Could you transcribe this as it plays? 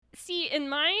see, in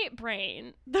my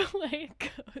brain, the way it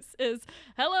goes is,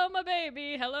 hello, my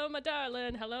baby, hello, my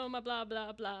darling, hello, my blah,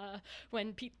 blah, blah.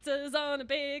 When pizza's on a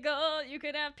bagel, you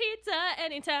can have pizza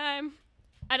anytime.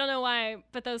 I don't know why,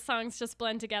 but those songs just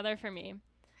blend together for me.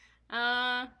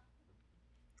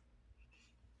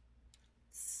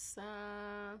 It's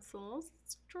a little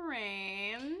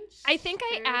strange. I think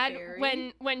I add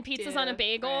when pizza's on a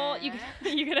bagel, you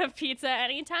can have pizza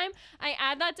anytime. I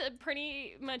add that to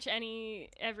pretty much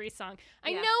every song.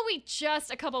 I know we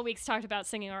just a couple weeks talked about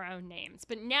singing our own names,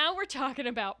 but now we're talking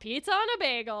about pizza on a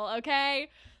bagel, okay?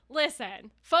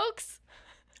 Listen, folks.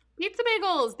 Pizza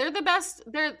bagels, they're the best.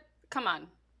 Come on.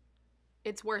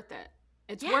 It's worth it.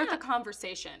 It's worth a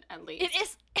conversation, at least. It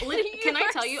is. Can I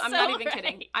tell you? I'm not even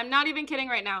kidding. I'm not even kidding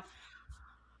right now.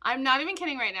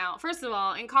 First of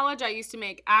all, in college, I used to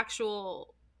make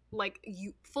actual,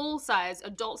 full-size,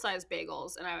 adult-size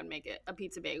bagels, and I would make it a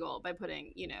pizza bagel by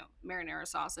putting, marinara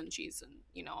sauce and cheese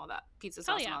and, all that pizza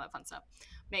sauce and all that fun stuff.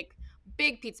 Make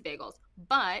big pizza bagels.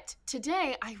 But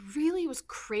today, I really was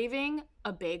craving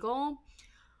a bagel.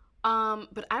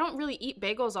 But I don't really eat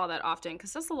bagels all that often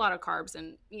because that's a lot of carbs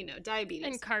and, diabetes.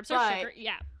 And carbs are sugar,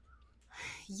 yeah.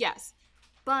 Yes.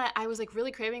 But I was,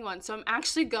 really craving one. So I'm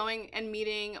actually going and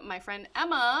meeting my friend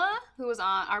Emma, who was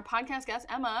on our podcast guest,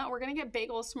 Emma. We're going to get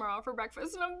bagels tomorrow for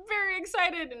breakfast, and I'm very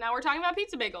excited. And now we're talking about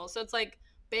pizza bagels. So it's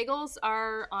bagels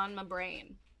are on my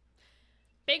brain.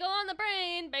 Bagel on the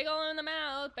brain, bagel in the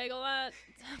mouth, bagel at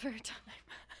supper time.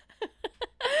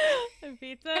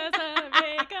 Pizza's on a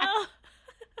bagel.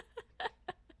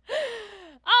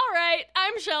 All right,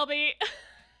 I'm Shelby.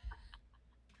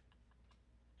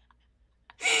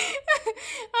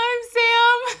 I'm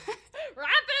Sam.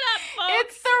 Wrap it up, folks.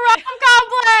 It's the Rom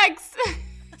Complex.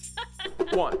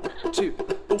 1, 2,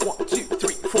 1, 2,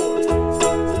 3, 4.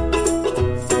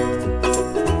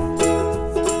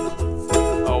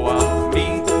 Oh, I'll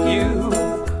meet you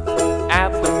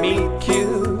at the meet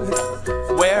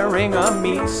cute, wearing a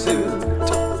meat suit.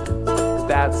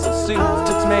 That's a suit,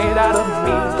 it's made out of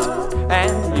meat,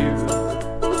 and you,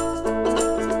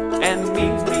 and me,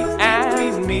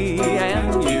 and me,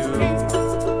 and you.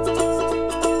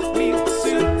 Meat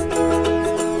suit.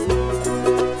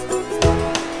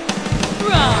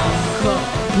 Rom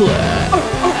Complex.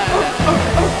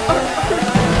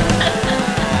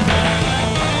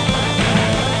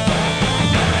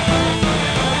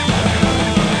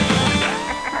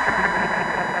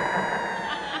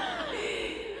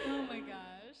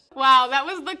 Wow, that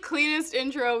was the cleanest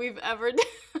intro we've ever done.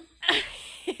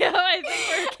 Yeah, I think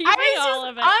we're keeping all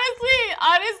of it.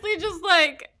 Honestly, just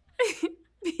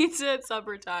pizza at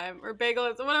supper time or bagel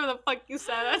at whatever the fuck you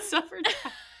said at supper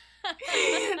time.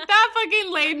 That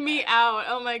fucking laid me out.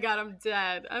 Oh my god, I'm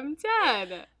dead.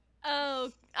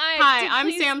 Oh, hi,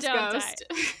 I'm Sam's ghost.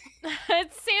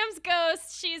 It's Sam's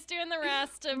ghost. She's doing the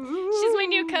rest of. She's my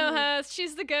new co-host.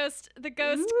 She's the ghost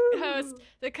host,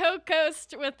 the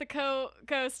co-ghost with the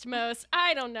co-ghost most.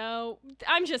 I don't know.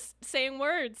 I'm just saying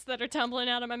words that are tumbling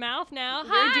out of my mouth now.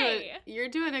 Hi. You're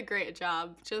doing a great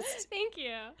job. Thank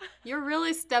you. You're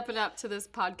really stepping up to this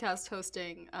podcast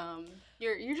hosting.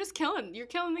 You're just killing. You're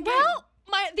killing the game. Well,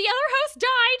 the other host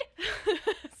died.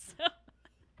 So.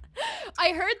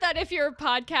 I heard that if your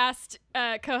podcast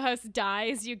co-host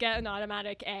dies, you get an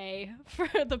automatic A for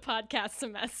the podcast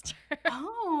semester.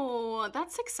 Oh,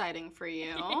 that's exciting for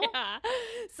you. Yeah.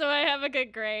 So I have a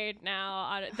good grade now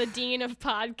on the dean of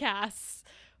podcasts,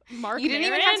 Mark You didn't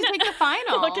Maron. even have to take the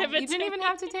final. You didn't even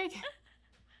have to take it.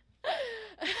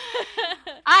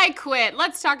 I quit.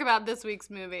 Let's talk about this week's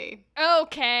movie.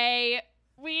 Okay.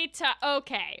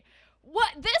 Okay.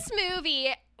 What this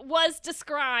movie was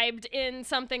described in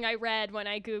something I read when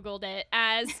I Googled it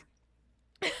as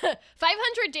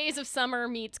 500 Days of Summer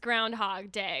meets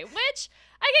Groundhog Day, which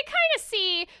I can kind of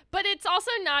see, but it's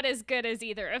also not as good as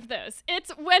either of those.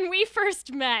 It's When We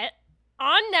First Met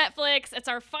on Netflix. It's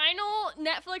our final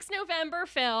Netflix November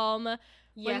film,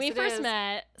 When We First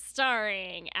Met,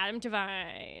 starring Adam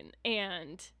Devine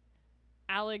and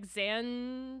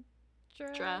Alexandra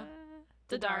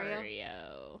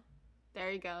Daddario.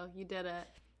 There you go. You did it.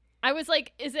 I was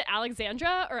like, is it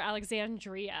Alexandra or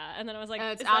Alexandria? And then I was like,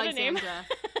 it's is that Alexandra. a name?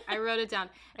 I wrote it down.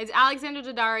 It's Alexandra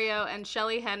Daddario and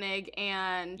Shelley Hennig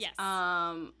and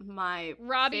my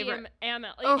Robbie favorite...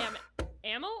 Amell.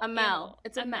 Amell.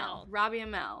 It's Amell. Robbie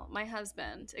Amell, my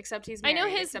husband. Except he's married. I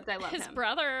know except I love his him.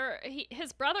 brother.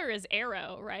 His brother is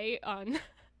Arrow, right? On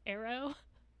Arrow.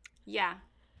 Yeah.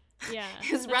 Yeah.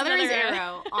 His brother is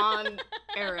Arrow on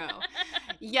Arrow.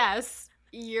 Yes.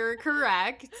 You're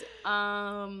correct. He's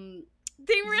another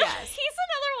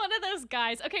one of those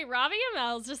guys. Okay, Ravi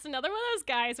Amel's just another one of those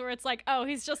guys where it's like, oh,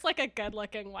 he's just like a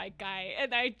good-looking white guy,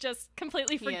 and I just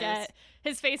completely forget.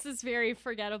 His face is very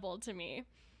forgettable to me.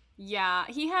 Yeah,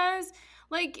 he has,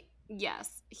 like,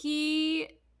 yes, he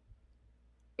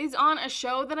is on a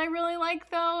show that I really like,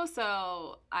 though,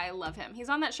 so I love him. He's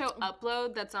on that show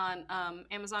Upload that's on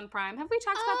Amazon Prime. Have we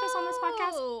talked about this on this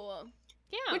podcast? Oh,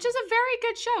 yeah. Which is a very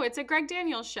good show. It's a Greg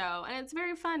Daniels show, and it's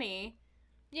very funny.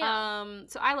 Yeah.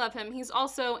 So I love him. He's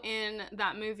also in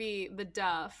that movie The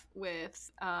Duff with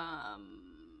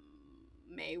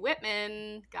Mae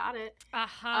Whitman. Got it.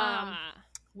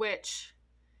 Which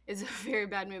is a very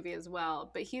bad movie as well,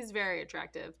 but he's very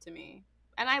attractive to me.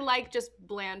 And I like just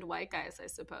bland white guys, I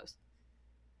suppose.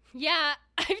 Yeah,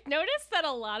 I've noticed that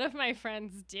a lot of my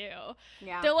friends do.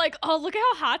 Yeah. They're like, oh, look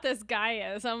how hot this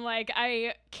guy is. I'm like,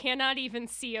 I cannot even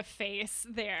see a face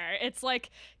there. It's like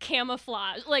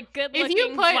camouflage, like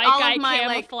good-looking white guy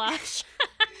camouflage.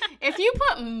 If you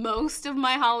put most of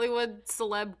my Hollywood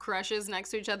celeb crushes next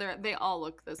to each other, they all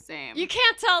look the same. You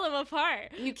can't tell them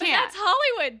apart. You can't. But that's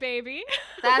Hollywood, baby.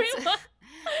 That's we the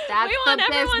want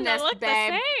everyone business, to look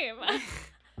babe. the same.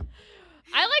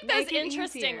 I like those Make it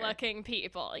interesting easier. looking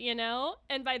people, you know?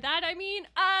 And by that I mean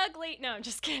ugly. No, I'm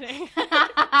just kidding.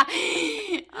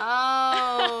 I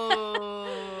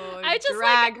just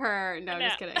drag her. No,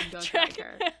 just kidding. Don't drag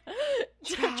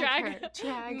her.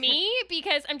 Drag me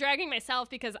because I'm dragging myself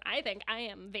because I think I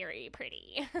am very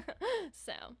pretty.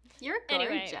 So you're gorgeous.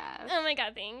 Anyway, oh my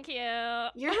god, thank you.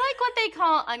 You're like what they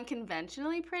call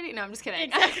unconventionally pretty. No, I'm just kidding.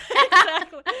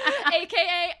 Exactly.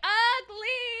 AKA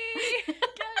ugly.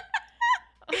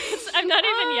 I'm not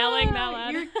even yelling that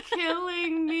loud. You're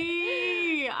killing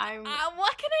me.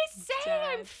 What can I say?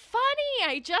 dead. I'm funny.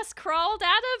 I just crawled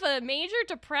out of a major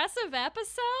depressive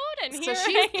episode, and So here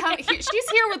she's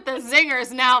here with the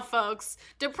zingers now, folks.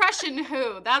 Depression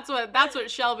who? That's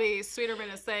what Shelby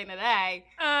Sweeterman is saying today.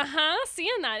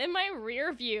 Seeing that in my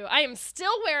rear view. I am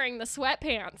still wearing the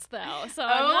sweatpants though, so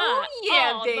I'm not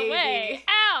all baby. the way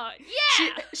out. Yeah.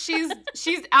 She's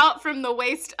out from the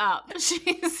waist up.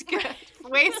 She's good.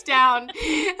 Waist down.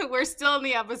 We're still in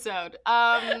the episode.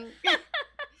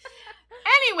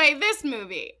 Anyway, this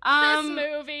movie.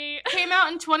 Came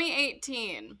out in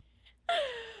 2018.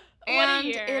 And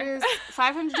year. it is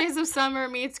 500 Days of Summer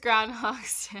meets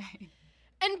Groundhog's Day.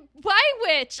 And by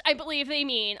which I believe they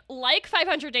mean, like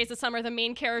 500 Days of Summer, the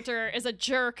main character is a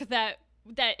jerk that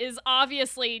is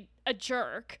obviously a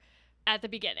jerk at the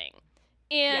beginning.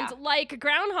 And like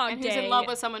Groundhog and Day. And he's in love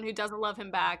with someone who doesn't love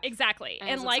him back. Exactly.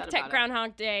 And like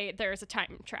Groundhog Day, there's a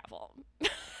time travel.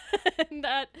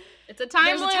 It's a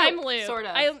time loop. A time loop. Sort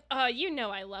of. I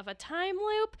love a time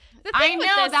loop. I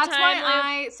know. That's why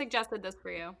I suggested this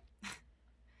for you.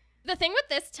 The thing with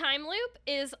this time loop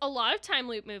is a lot of time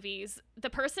loop movies,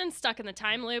 the person stuck in the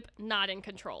time loop, not in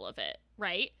control of it,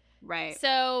 right? Right.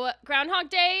 So Groundhog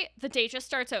Day, the day just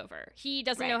starts over. He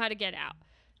doesn't know how to get out.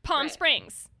 Palm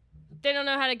Springs, they don't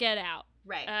know how to get out.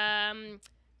 Right.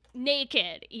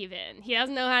 Naked, even. He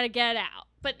doesn't know how to get out.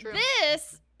 But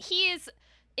this, he is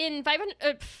in 500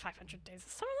 Days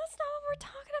of Summer. That's not what we're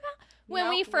talking about. When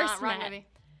we first met,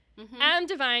 Adam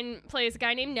Devine plays a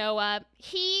guy named Noah.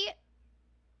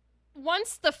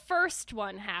 Once the first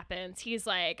one happens, he's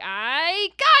like, I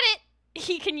got it.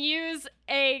 He can use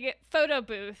a photo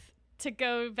booth to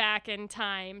go back in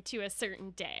time to a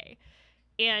certain day.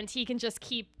 And he can just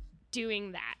keep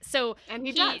doing that. And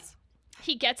he does.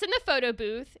 He gets in the photo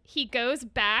booth. He goes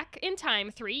back in time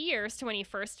 3 years to when he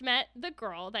first met the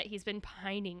girl that he's been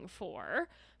pining for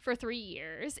 3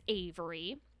 years,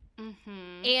 Avery.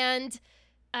 Mm-hmm. And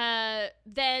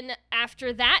then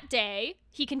after that day,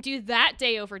 he can do that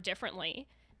day over differently.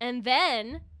 And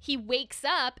then he wakes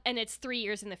up and it's 3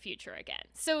 years in the future again.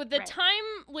 So the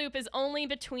time loop is only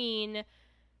between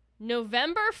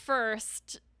November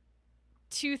 1st,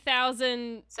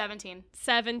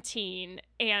 2017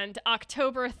 and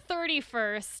October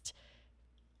 31st,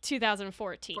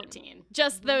 2014.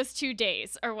 Just those 2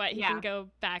 days are what he can go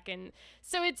back and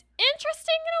so it's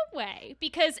interesting in a way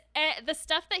because the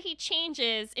stuff that he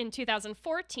changes in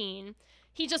 2014,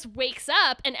 he just wakes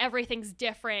up and everything's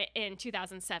different in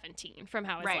 2017 from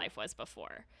how his life was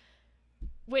before,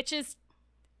 which is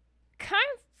kind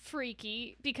of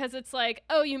freaky because it's like,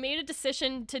 oh, you made a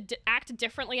decision to act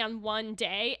differently on one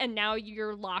day and now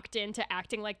you're locked into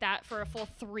acting like that for a full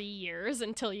 3 years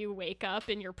until you wake up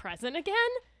in your present again.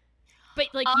 But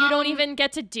like you don't even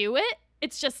get to do it.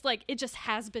 It's just like it just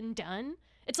has been done.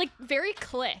 It's like very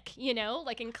Click, you know,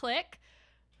 like in Click,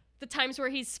 the times where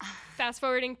he's fast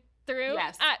forwarding through?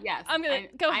 Yes, yes. I'm gonna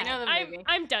go ahead. I know the movie.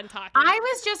 I'm done talking. I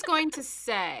was just going to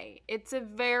say it's a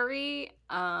very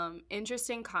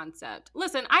interesting concept.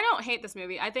 Listen, I don't hate this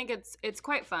movie. I think it's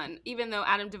quite fun, even though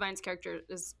Adam Devine's character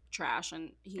is trash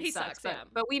and he sucks.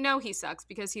 But we know he sucks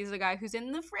because he's the guy who's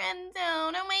in the friend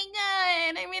zone. Oh my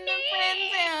god, I'm in the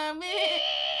friend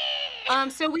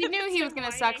zone. So we knew he was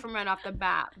gonna suck from right off the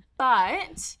bat.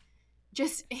 But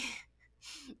just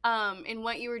in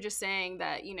what you were just saying,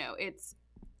 that it's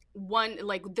one,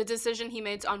 like, the decision he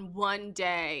makes on one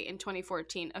day in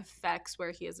 2014 affects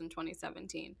where he is in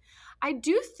 2017. I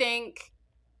do think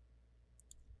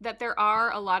that there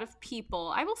are a lot of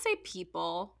people, I will say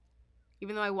people,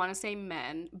 even though I want to say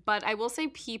men, but I will say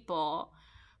people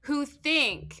who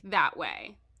think that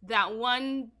way. That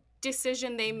one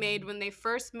decision they made when they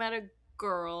first met a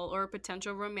girl or a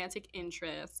potential romantic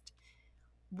interest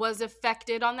was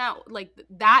affected on that, like,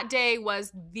 that day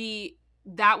was the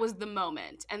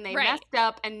moment, and they messed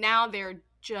up, and now they're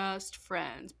just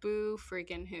friends. Boo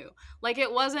freaking who. Like, it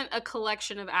wasn't a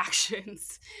collection of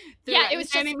actions. Yeah, it was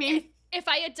just, if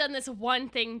I had done this one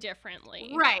thing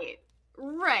differently.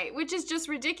 Right, which is just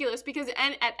ridiculous, because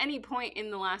at any point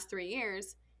in the last 3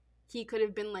 years, he could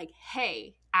have been like,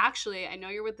 hey, actually, I know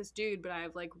you're with this dude, but I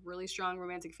have, like, really strong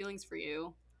romantic feelings for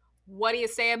you. What do you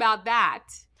say about that?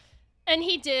 And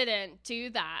he didn't do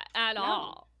that at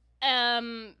all.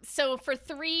 So for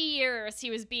 3 years, he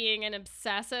was being an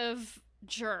obsessive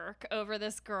jerk over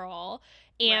this girl,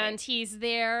 and he's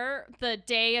there the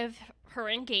day of her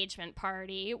engagement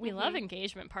party. We love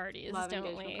engagement parties,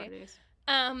 don't we? Parties.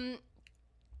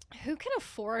 Who can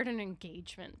afford an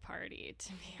engagement party, to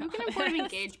be honest? Who can afford an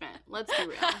engagement? Let's be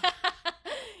real.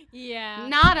 Yeah.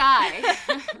 Not I.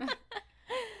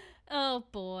 Oh,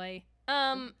 boy.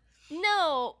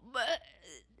 No, but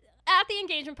at the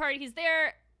engagement party, he's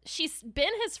there. She's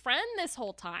been his friend this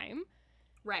whole time.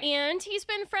 Right. And he's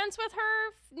been friends with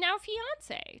her now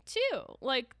fiance, too.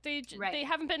 Like, they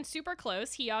haven't been super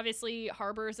close. He obviously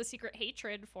harbors a secret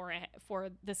hatred for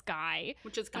this guy.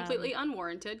 Which is completely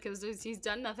unwarranted, because he's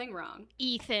done nothing wrong.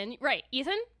 Ethan. Right.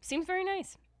 Ethan seems very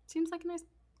nice. Seems like a nice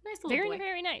little very, boy.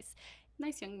 Very nice.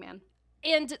 Nice young man.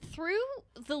 And through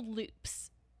the loops,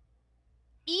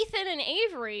 Ethan and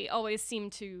Avery always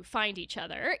seem to find each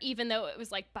other, even though it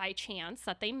was, like, by chance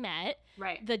that they met.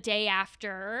 Right. The day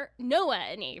after Noah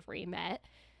and Avery met.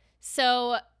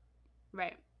 So,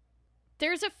 right.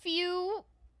 There's a few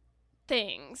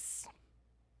things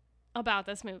about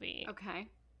this movie. Okay.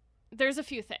 There's a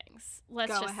few things.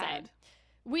 Let's Go just ahead. say.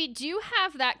 We do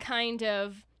have that kind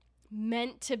of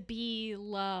meant to be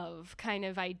love kind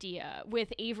of idea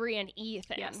with Avery and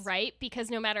Ethan, right? Because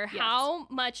no matter how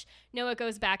much Noah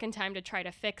goes back in time to try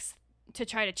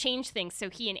to change things so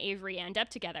he and Avery end up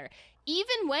together,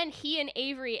 even when he and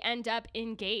Avery end up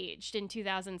engaged in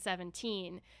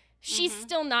 2017, she's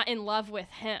still not in love with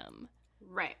him.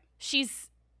 Right. She's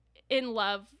in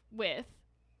love with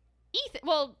Ethan.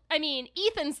 Well, I mean,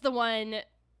 Ethan's the one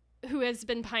who has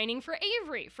been pining for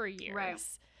Avery for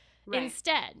years. Right.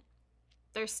 Instead.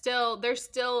 There's still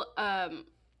a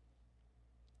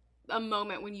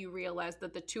moment when you realize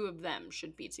that the two of them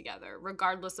should be together,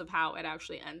 regardless of how it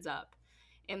actually ends up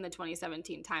in the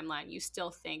 2017 timeline. You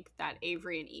still think that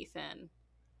Avery and Ethan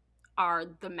are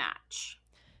the match.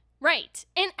 Right.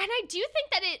 And I do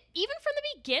think that it, even from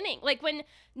the beginning, like when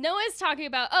Noah's talking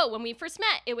about, when we first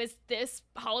met, it was this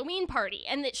Halloween party,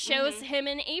 and it shows him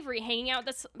and Avery hanging out,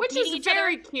 which is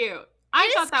very cute. I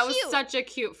thought that was such a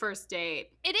cute first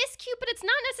date. It is cute, but it's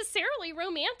not necessarily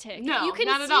romantic. No, you can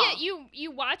not at see all. it.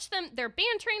 You watch them, they're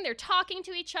bantering, they're talking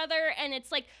to each other, and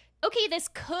it's like, okay, this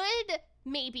could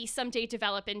maybe someday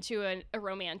develop into a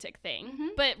romantic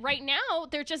thing. But right now,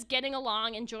 they're just getting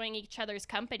along, enjoying each other's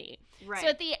company. Right. So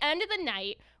at the end of the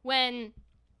night, when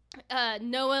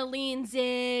Noah leans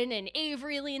in and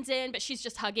Avery leans in, but she's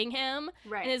just hugging him.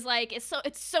 Right. And is like, it's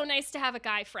so nice to have a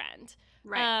guy friend.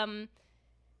 Right.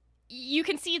 You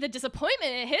can see the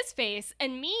disappointment in his face,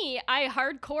 and me, I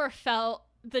hardcore felt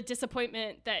the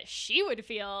disappointment that she would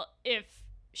feel if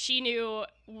she knew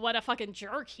what a fucking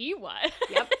jerk he was.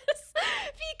 Yep.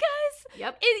 Because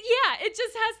it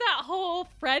just has that whole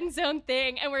friend zone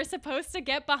thing, and we're supposed to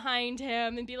get behind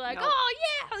him and be like, oh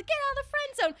yeah, get out of the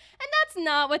friend zone. And that's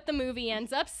not what the movie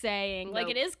ends up saying. Nope. Like,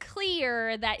 it is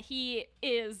clear that he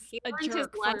is a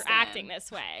jerk for acting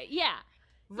this way. Yeah.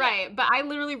 Right, but I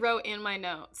literally wrote in my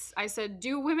notes, I said,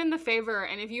 do women the favor,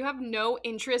 and if you have no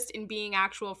interest in being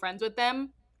actual friends with them,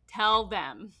 tell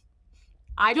them.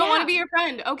 I don't want to be your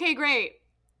friend. Okay, great.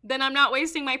 Then I'm not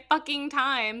wasting my fucking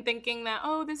time thinking that,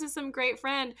 this is some great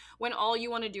friend, when all you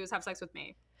want to do is have sex with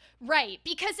me. Right,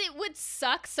 because it would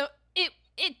suck. So it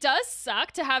it does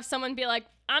suck to have someone be like,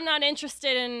 I'm not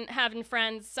interested in having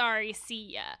friends. Sorry,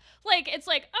 see ya. Like, it's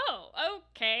like, oh,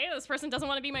 okay, this person doesn't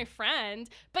want to be my friend.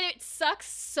 But it sucks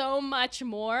so much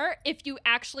more if you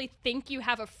actually think you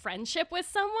have a friendship with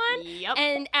someone. Yep.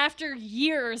 And after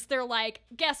years, they're like,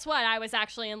 guess what? I was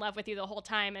actually in love with you the whole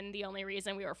time. And the only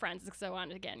reason we were friends is because I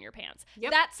wanted to get in your pants.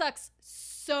 Yep. That sucks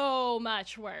so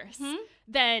much worse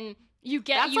than you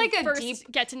get that's you like a first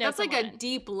deep, get to know that's someone. like a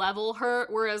deep level hurt,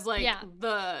 whereas like Yeah.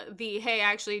 the hey,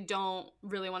 I actually don't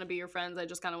really want to be your friends, I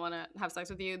just kind of want to have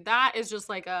sex with you, that is just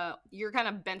like you're kind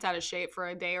of bent out of shape for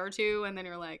a day or two and then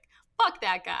you're like, fuck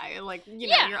that guy, and like, you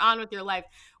know, you're on with your life.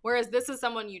 Whereas this is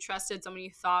someone you trusted, someone you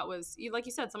thought was, like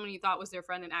you said, someone you thought was their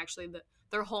friend, and actually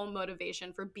their whole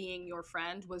motivation for being your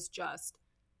friend was just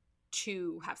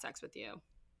to have sex with you.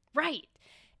 Right.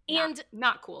 And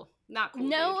not cool. Not cool.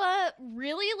 Noah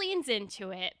really leans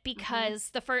into it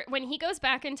because when he goes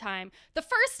back in time, the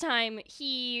first time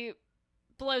he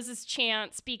blows his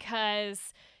chance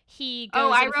because he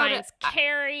goes and finds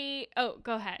Carrie. Oh,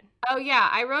 go ahead. Oh yeah,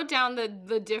 I wrote down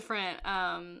the different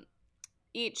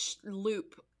each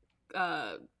loop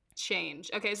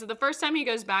change. Okay, so the first time he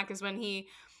goes back is when he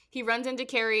runs into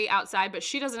Carrie outside, but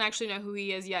she doesn't actually know who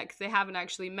he is yet because they haven't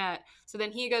actually met. So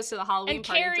then he goes to the Halloween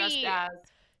party dressed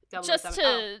as 007. Just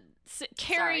to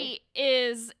Carrie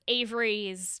is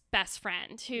Avery's best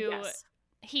friend who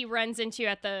he runs into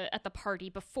at the party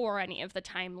before any of the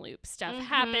time loop stuff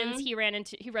happens. He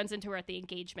runs into her at the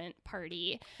engagement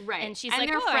party. Right. And she's like,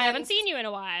 "Oh, I haven't seen you in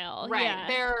a while." Right. Yeah.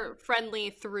 They're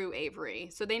friendly through Avery.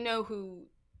 So they know who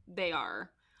they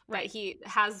are. Right. But he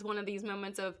has one of these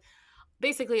moments of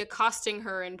basically accosting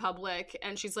her in public,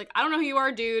 and she's like, I don't know who you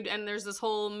are, dude. And there's this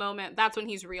whole moment. That's when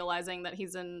he's realizing that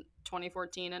he's in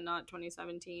 2014 and not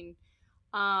 2017.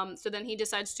 So then he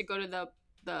decides to go to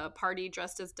the party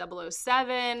dressed as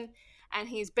 007, and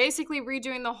he's basically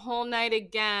redoing the whole night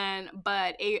again.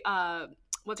 But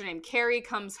what's her name? Carrie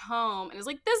comes home and is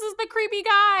like, this is the creepy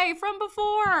guy from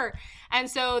before. And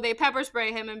so they pepper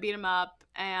spray him and beat him up.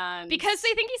 And because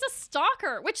they think he's a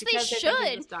stalker, which they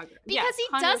should. Because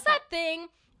he does that thing.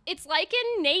 It's like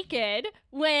in Naked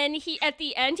when he, at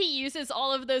the end, he uses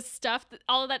all of that stuff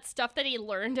that he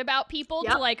learned about people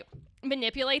to like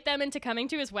manipulate them into coming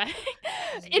to his wedding.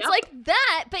 It's like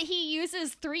that, but he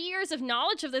uses 3 years of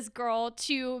knowledge of this girl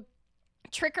to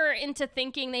trick her into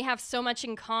thinking they have so much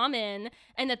in common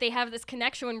and that they have this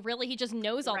connection when really he just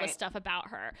knows all this stuff about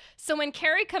her. So when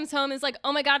Carrie comes home and is like,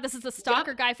 oh my God, this is the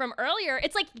stalker guy from earlier,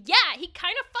 it's like, yeah, he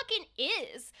kind of fucking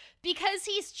is, because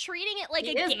he's treating it like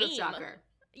a game. He is the stalker.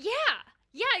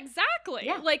 Yeah, exactly.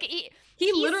 Yeah. Like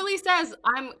he literally says,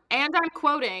 I'm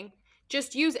quoting,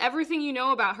 just use everything you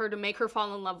know about her to make her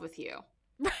fall in love with you.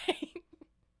 Right.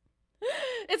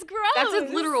 It's gross. That's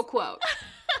his literal quote.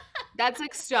 That's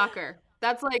like stalker.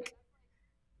 That's like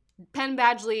Penn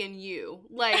Badgley and you.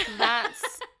 Like, that's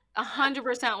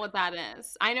 100% what that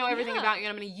is. I know everything about you, and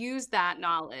I'm going to use that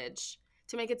knowledge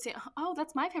to make it seem, oh,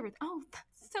 that's my favorite. Oh,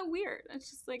 that's so weird. It's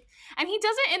just like, and he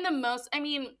does it in the most, I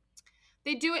mean,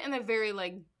 they do it in a very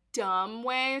like dumb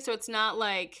way. So it's not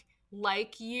like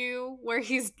you, where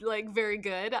he's like very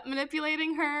good at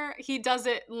manipulating her. He does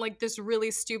it in like this really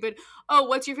stupid, oh,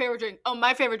 what's your favorite drink? Oh,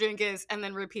 my favorite drink is, and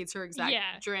then repeats her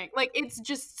exact drink. Like, it's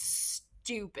just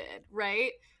stupid,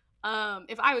 right?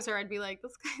 If I was her, I'd be like,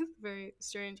 this guy's very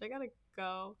strange, I gotta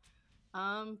go.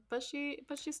 But she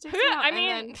sticks out. I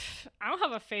mean, I don't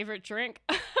have a favorite drink.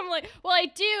 I'm like, well, I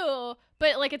do,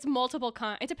 but like it's multiple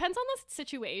it depends on the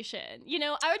situation. You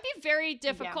know, I would be very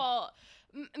difficult.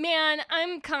 Man,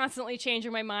 I'm constantly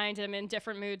changing my mind. I'm in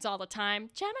different moods all the time.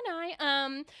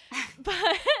 Gemini.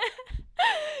 But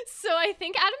so I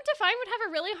think Adam Devine would have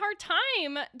a really hard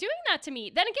time doing that to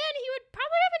me. Then again, he would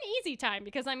probably have an easy time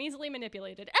because I'm easily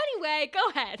manipulated. Anyway, go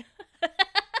ahead.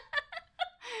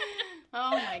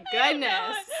 Oh my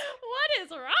goodness. What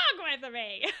is wrong with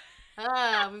me?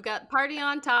 We've got party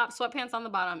on top, sweatpants on the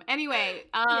bottom. Anyway,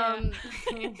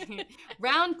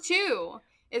 round 2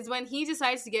 is when he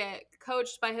decides to get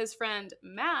coached by his friend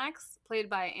Max, played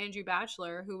by Andrew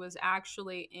Bachelor, who was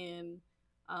actually in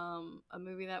a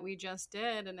movie that we just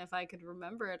did. And if I could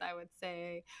remember it, I would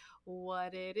say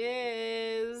what it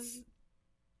is.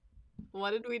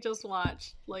 What did we just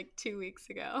watch like 2 weeks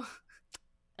ago?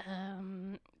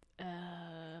 I'm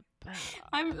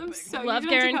so Love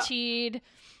Guaranteed.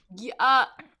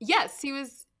 Yes, he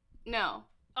was. No.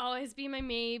 Always Be My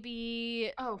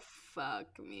Maybe. Oh,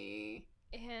 fuck me.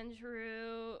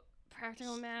 Andrew,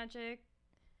 Practical Magic,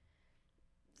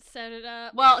 Set It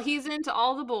Up. Well, he's into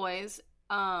All the Boys.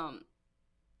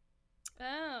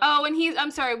 Oh, and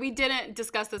I'm sorry, we didn't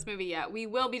discuss this movie yet. We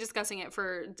will be discussing it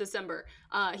for December.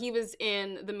 He was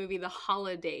in the movie The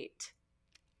Holiday.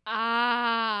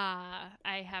 I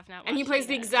have not watched it. And he plays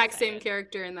the exact same excited.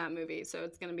 character in that movie, so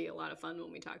it's going to be a lot of fun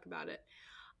when we talk about it.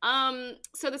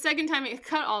 So the second time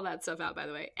cut all that stuff out, by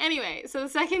the way. Anyway, so the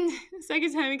second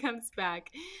time he comes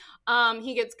back,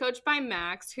 he gets coached by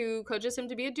Max, who coaches him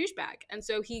to be a douchebag. And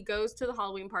so he goes to the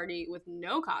Halloween party with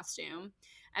no costume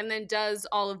and then does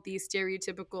all of these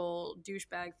stereotypical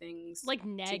douchebag things. Like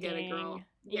negging. To get a girl.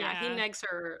 Yeah, he negs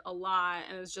her a lot.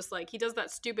 And it's just like, he does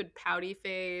that stupid pouty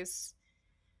face.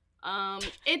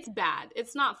 It's bad.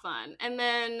 It's not fun. And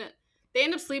then they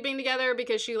end up sleeping together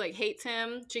because she like hates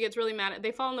him. She gets really mad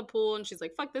they fall in the pool and she's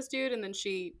like, fuck this dude. And then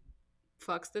she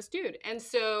fucks this dude. And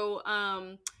so,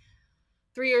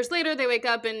 3 years later, they wake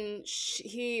up and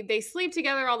they sleep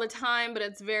together all the time, but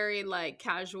it's very like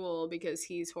casual because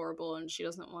he's horrible and she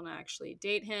doesn't want to actually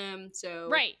date him. So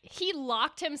right, he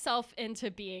locked himself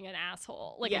into being an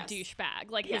asshole, like yes. a douchebag.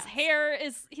 Like yes. his hair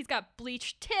he's got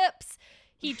bleached tips.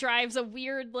 He drives a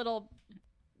weird little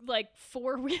like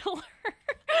 4-wheeler,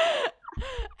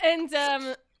 and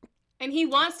he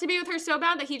wants to be with her so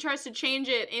bad that he tries to change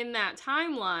it in that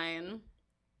timeline,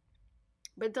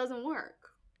 but it doesn't work.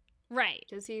 Right.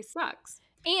 Because he sucks.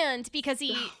 And because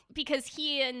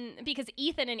Ethan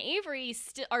and Avery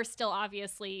are still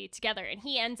obviously together, and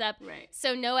he ends up right.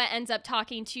 So Noah ends up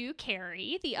talking to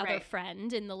Carrie, the other right.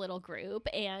 friend in the little group,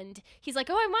 and he's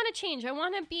like, "Oh, I want to change. I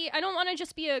don't want to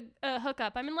just be a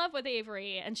hookup. I'm in love with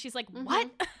Avery." And she's like, mm-hmm. "What?"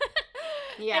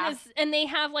 Yeah. And they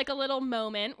have like a little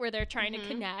moment where they're trying to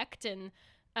connect, and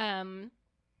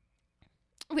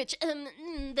which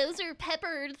those are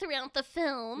peppered throughout the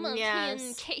film.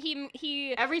 Yes.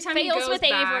 He every time fails he goes with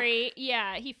back, Avery.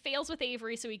 Yeah, he fails with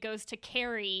Avery, so he goes to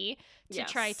Carrie to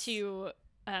try to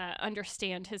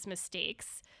understand his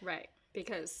mistakes. Right,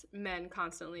 because men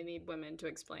constantly need women to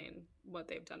explain what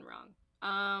they've done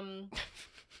wrong.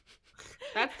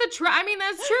 That's that's true,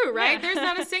 right? Yeah. There's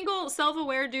not a single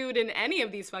self-aware dude in any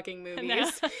of these fucking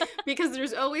movies. No. Because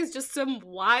there's always just some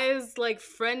wise, like,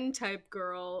 friend type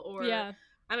girl or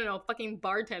I don't know, fucking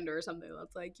bartender or something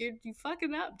that's like, you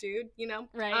fucking up, dude, you know?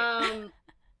 Right.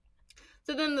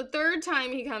 So then the third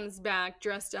time he comes back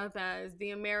dressed up as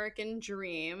the American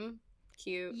Dream.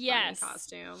 Cute, fun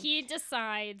costume. He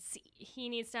decides he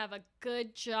needs to have a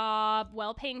good job,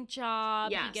 well-paying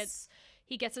job. Yes.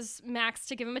 He gets his Max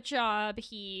to give him a job.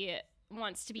 He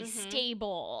wants to be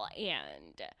stable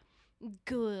and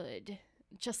good,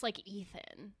 just like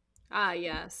Ethan. Ah,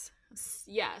 yes.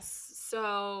 Yes.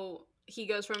 So he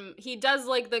does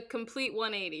like the complete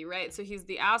 180, right? So he's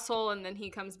the asshole and then he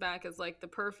comes back as like the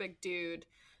perfect dude.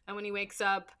 And when he wakes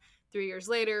up 3 years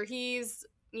later, he's,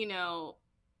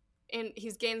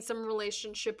 he's gained some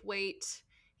relationship weight.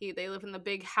 They live in the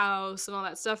big house and all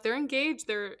that stuff. They're engaged.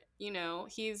 They're,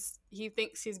 he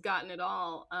thinks he's gotten it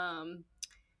all.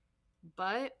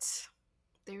 But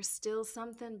there's still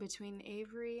something between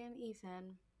Avery and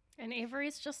Ethan. And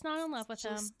Avery's just not in love with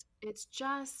him. It's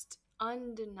just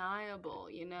undeniable,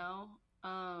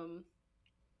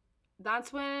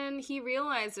 That's when he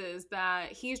realizes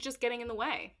that he's just getting in the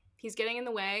way. He's getting in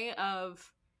the way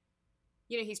of,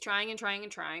 he's trying and trying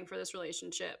and trying for this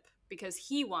relationship because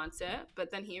he wants it,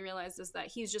 but then he realizes that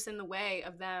he's just in the way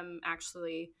of them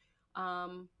actually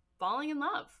falling in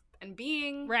love and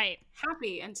being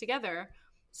happy and together.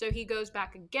 So he goes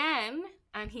back again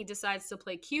and he decides to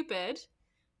play Cupid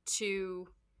to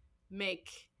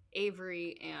make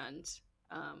Avery and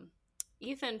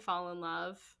Ethan fall in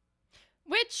love.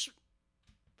 Which,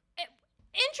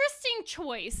 interesting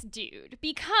choice, dude,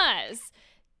 because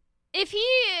if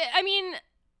I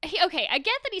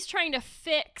get that he's trying to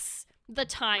fix the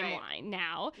timeline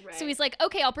now. Right. So he's like,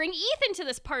 okay, I'll bring Ethan to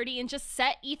this party and just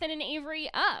set Ethan and Avery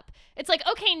up. It's like,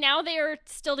 okay, now they're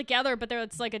still together, but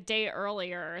it's like a day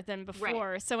earlier than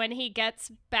before. Right. So when he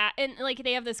gets back, and like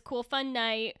they have this cool fun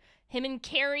night, him and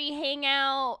Carrie hang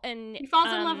out, and he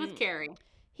falls in love with Carrie.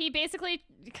 He basically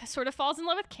sort of falls in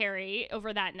love with Carrie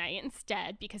over that night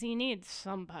instead because he needs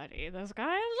somebody. This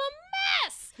guy is a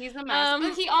mess. He's a mess.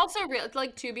 But he also,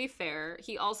 to be fair,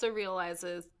 he also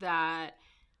realizes that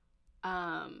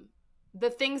the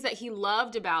things that he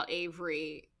loved about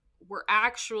Avery were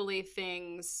actually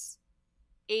things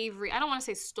Avery, I don't want to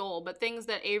say stole, but things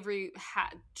that Avery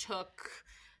took.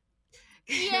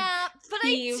 Yeah, but I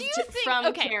do think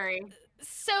from Carrie.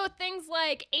 So things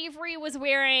like Avery was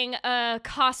wearing a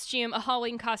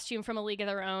Halloween costume from A League of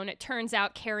Their Own. It turns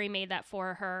out Carrie made that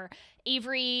for her.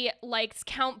 Avery likes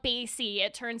Count Basie.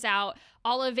 It turns out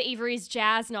all of Avery's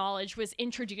jazz knowledge was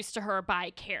introduced to her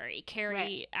by Carrie.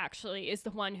 Carrie actually is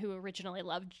the one who originally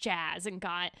loved jazz and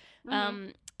got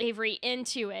Avery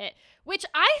into it, which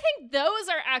I think those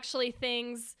are actually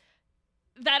things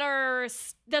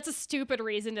that's a stupid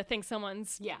reason to think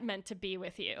someone's meant to be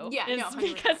with you. Yeah, is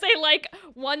because they like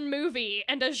one movie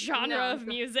and a genre of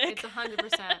music. It's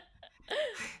 100%.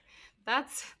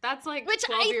 That's like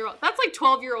 12-year-old. That's like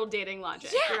 12-year-old dating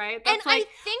logic, right? That's and like,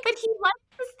 I think, but he likes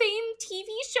the same TV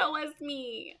show as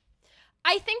me.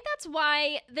 I think that's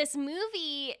why this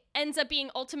movie ends up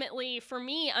being ultimately, for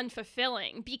me,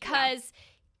 unfulfilling, because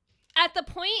at the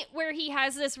point where he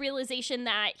has this realization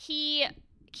that he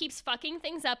keeps fucking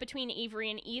things up between Avery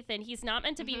and Ethan. He's not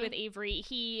meant to be with Avery.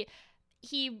 He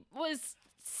was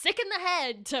sick in the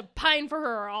head to pine for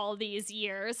her all these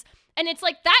years. And it's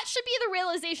like, that should be the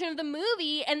realization of the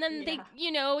movie. And then they,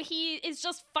 he is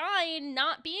just fine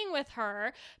not being with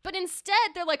her. But instead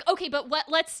they're like, okay, but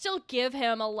let's still give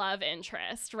him a love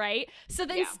interest, right? So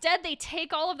then instead they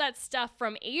take all of that stuff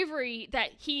from Avery that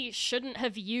he shouldn't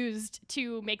have used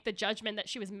to make the judgment that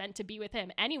she was meant to be with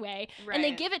him anyway. Right. And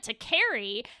they give it to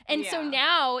Carrie. And so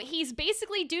now he's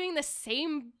basically doing the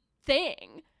same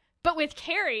thing, but with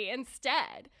Carrie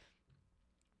instead.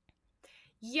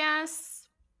 Yes.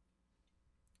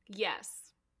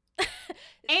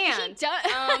 And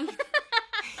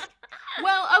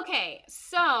well, okay,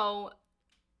 so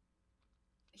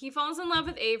he falls in love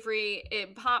with Avery.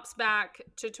 It pops back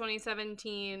to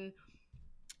 2017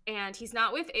 and he's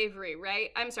not with Avery,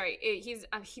 right? I'm sorry.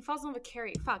 He falls in love with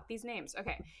Carrie. Fuck, these names.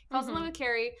 Okay. He falls in love with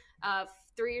Carrie.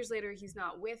 3 years later, he's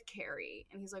not with Carrie.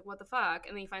 And he's like, what the fuck?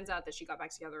 And then he finds out that she got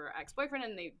back together with her ex-boyfriend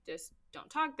and they just don't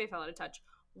talk. They fell out of touch.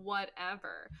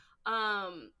 Whatever.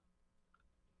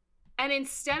 And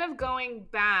instead of going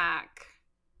back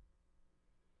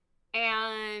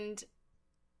and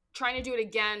trying to do it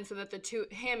again so that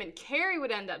him and Carrie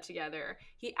would end up together,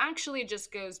 he actually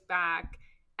just goes back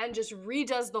and just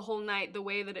redoes the whole night the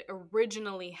way that it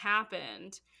originally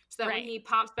happened, so that when he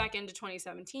pops back into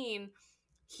 2017,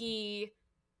 he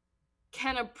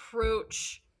can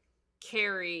approach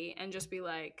Carrie and just be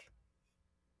like,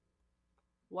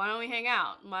 why don't we hang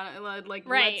out?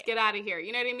 Let's get out of here.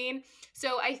 You know what I mean?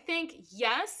 So I think,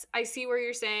 yes, I see where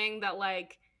you're saying that,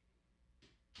 like,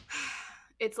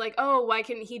 it's like, oh, why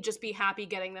can't he just be happy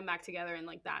getting them back together and,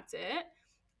 like, that's it?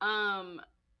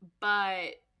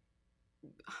 But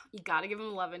you gotta give him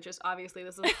a love interest. Obviously,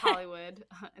 this is Hollywood.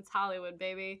 It's Hollywood,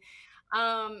 baby.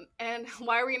 And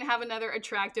why are we gonna have another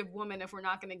attractive woman if we're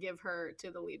not gonna give her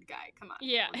to the lead guy? Come on.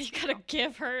 Yeah, you gotta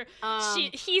give her.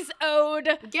 He's owed.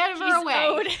 Get her away.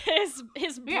 Owed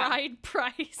his bride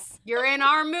price. You're in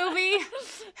our movie.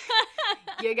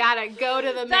 You gotta go to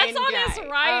the main That's on guy. his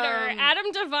rider.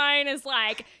 Adam Devine is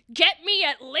like, get me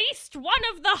at least one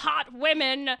of the hot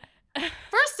women.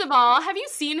 First of all, have you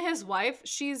seen his wife?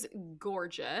 She's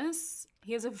gorgeous.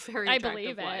 He has a very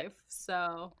attractive wife.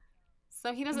 So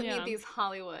he doesn't need these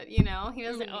Hollywood, he doesn't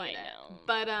need it.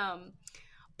 Know.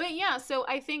 But yeah, so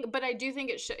I do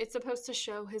think it's supposed to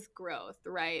show his growth,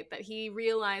 right? That he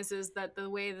realizes that the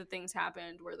way that things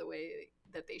happened were the way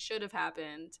that they should have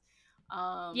happened.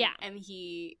 And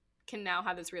he can now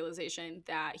have this realization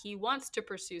that he wants to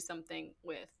pursue something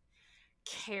with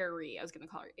Carrie. I was going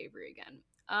to call her Avery again.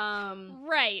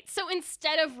 Right. So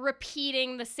instead of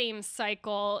repeating the same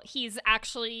cycle, he's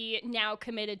actually now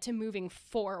committed to moving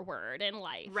forward in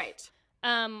life. Right.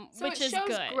 So which is good.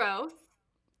 It shows growth.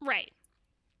 Right.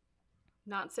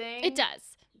 Not saying it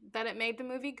does. That it made the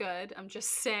movie good. I'm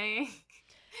just saying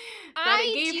that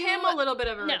it gave him a little bit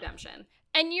of a redemption.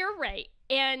 And you're right.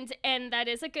 And that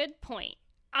is a good point.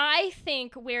 I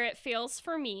think where it fails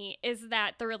for me is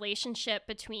that the relationship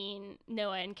between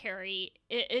Noah and Carrie,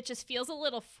 it just feels a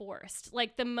little forced.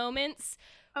 Like the moments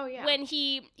when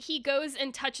he goes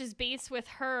and touches base with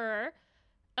her,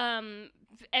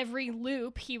 every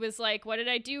loop, he was like, what did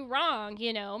I do wrong?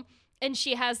 And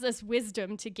she has this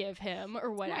wisdom to give him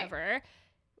or whatever. Right.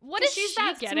 What is she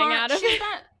getting out of it?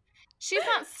 She's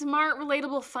that smart,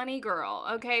 relatable, funny girl,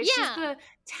 okay? Yeah. She's the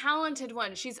talented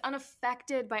one. She's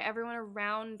unaffected by everyone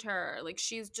around her. Like,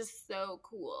 she's just so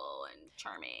cool and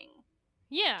charming.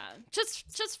 Yeah.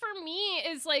 Just for me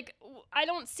is like, I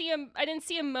didn't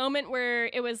see a moment where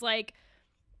it was like,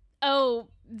 oh,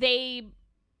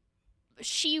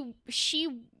 she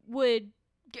would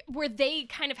where they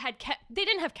kind of had they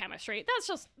didn't have chemistry.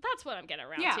 That's what I'm getting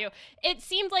around to. It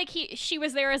seemed like she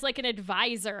was there as like an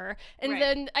advisor, and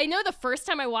then I know the first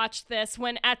time I watched this,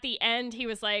 when at the end he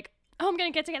was like, oh, I'm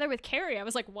gonna get together with Carrie, I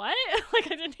was like, what? Like,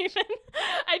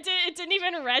 it didn't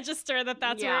even register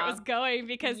that's where it was going,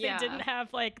 because they didn't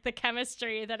have like the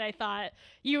chemistry that I thought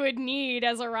you would need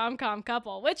as a rom-com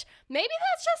couple, which maybe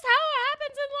that's just how it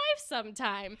happens in life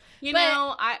sometime. You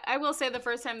know, I will say the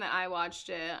first time that I watched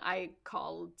it, I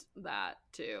called that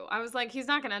too. I was like, he's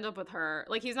not gonna end up with her.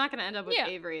 Like, he's not gonna end up with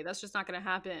Avery. That's just not gonna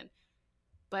happen.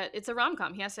 But it's a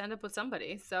rom-com. He has to end up with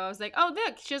somebody. So I was like, oh,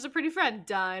 look, she has a pretty friend.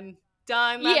 Done.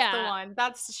 That's the one.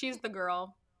 She's the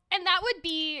girl. And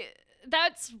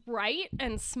that's right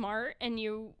and smart, and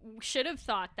you should have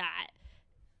thought that.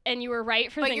 And you were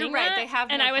right for thinking that. But you're right, they have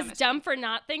no chemistry. And I was dumb for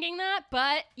not thinking that,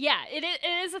 but yeah, it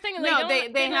is a thing. No,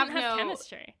 they have no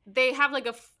chemistry. They have like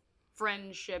a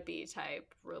friendship-y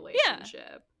type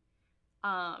relationship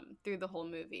through the whole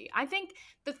movie. I think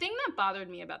the thing that bothered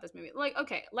me about this movie, like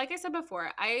I said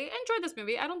before, I enjoyed this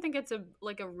movie. I don't think it's a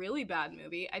really bad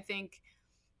movie. I think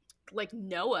like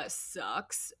Noah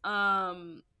sucks,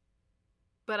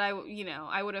 but I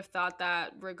would have thought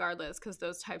that regardless, because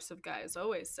those types of guys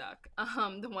always suck,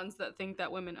 the ones that think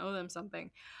that women owe them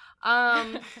something,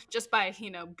 just by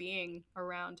being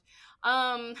around.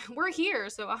 We're here,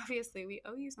 so obviously we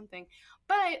owe you something.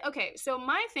 But okay, so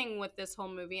my thing with this whole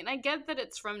movie, and I get that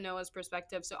it's from Noah's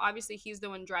perspective, so obviously he's the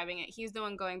one driving it, he's the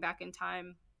one going back in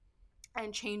time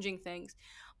and changing things.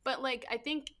 But, like, I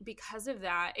think because of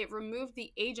that, it removed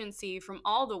the agency from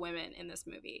all the women in this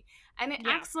movie. And it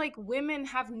acts like women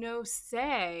have no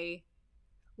say.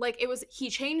 Like, he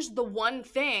changed the one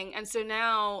thing, and so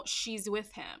now she's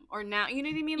with him. Or now, you know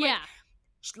what I mean? Yeah.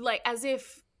 Like as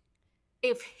if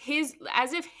his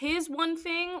one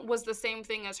thing was the same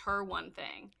thing as her one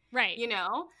thing. Right.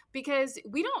 Because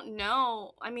we don't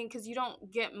know. I mean, because you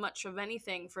don't get much of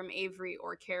anything from Avery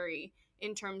or Carrie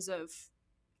in terms of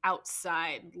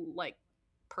outside like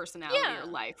personality or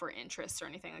life or interests or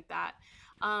anything like that.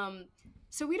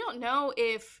 So we don't know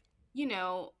if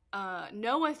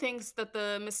Noah thinks that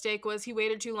the mistake was he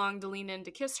waited too long to lean in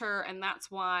to kiss her, and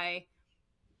that's why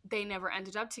they never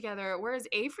ended up together, whereas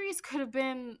Avery's could have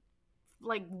been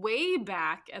like way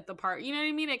back at the part, you know what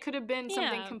I mean? It could have been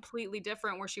something completely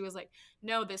different where she was like,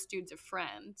 no, this dude's a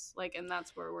friend, like, and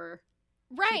that's where we're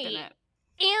keeping it.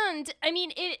 And I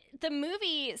mean, the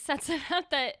movie sets it up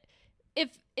that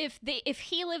if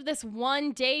he lived this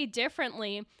one day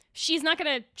differently, she's not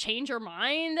gonna change her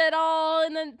mind at all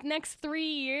in the next 3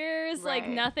 years. Right. Like,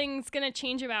 nothing's gonna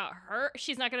change about her.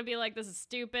 She's not gonna be like, this is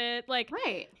stupid. Like,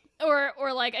 right. Or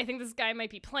like, I think this guy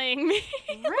might be playing me.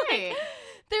 Right. Like,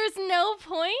 there's no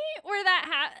point where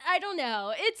that I don't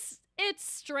know. It's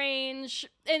strange,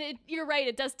 and you're right.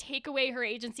 It does take away her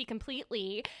agency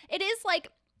completely. It is like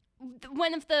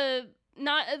one of the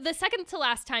second to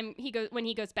last time when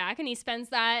he goes back and he spends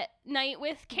that night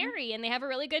with Carrie, and they have a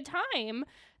really good time.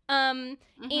 And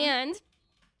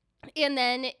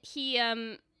then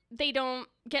they don't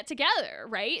get together,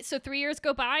 right? So 3 years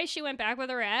go by, she went back with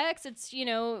her ex. It's,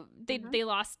 they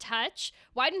lost touch.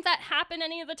 Why didn't that happen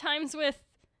any of the times with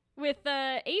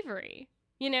Avery,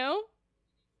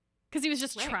 because he was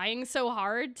just trying so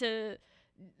hard to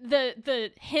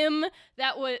the him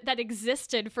that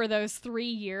existed for those 3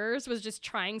 years was just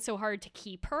trying so hard to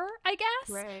keep her, I guess.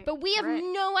 Right. But we have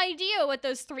no idea what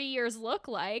those 3 years look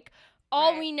like.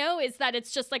 All we know is that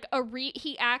it's just like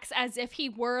he acts as if he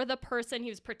were the person he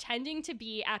was pretending to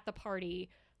be at the party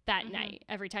that night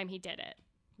every time he did it.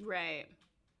 Right.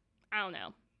 I don't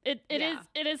know. It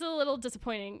is a little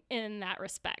disappointing in that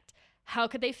respect. How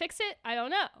could they fix it? I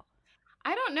don't know.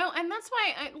 And that's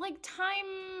why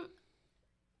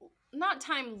not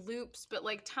time loops, but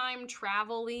like time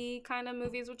travel-y kind of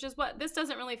movies, which is what this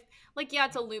doesn't really, like, yeah,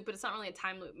 it's a loop, but it's not really a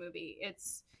time loop movie.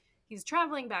 He's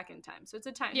traveling back in time, so he's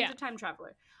a time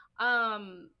traveler.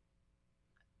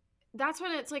 That's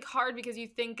when it's like hard, because you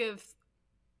think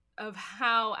of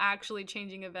how actually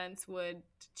changing events would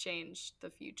change the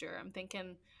future. I'm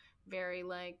thinking very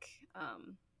like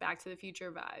Back to the Future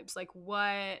vibes. Like,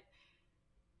 what,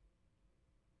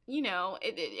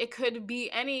 it could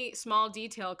be any small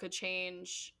detail could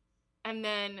change, and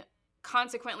then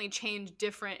consequently change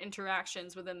different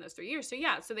interactions within those 3 years.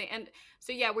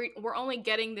 We're only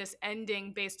getting this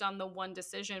ending based on the one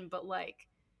decision, but like,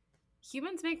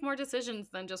 humans make more decisions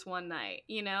than just one night,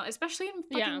 especially in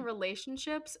fucking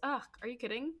relationships. Ugh, are you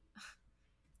kidding?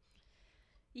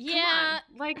 Yeah.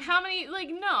 Like, how many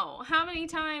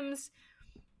times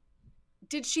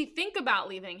did she think about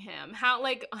leaving him? How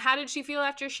did she feel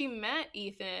after she met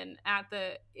Ethan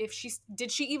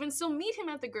did she even still meet him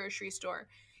at the grocery store?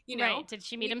 You know, right? Did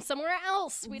she meet him somewhere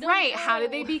else? We don't right. know. How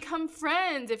did they become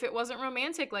friends if it wasn't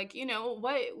romantic? Like, you know,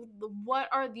 what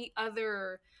are the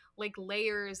other like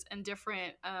layers and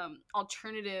different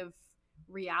alternative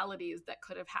realities that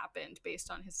could have happened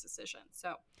based on his decision?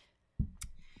 So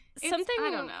I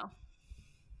don't know.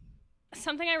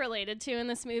 Something I related to in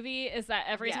this movie is that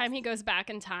every time he goes back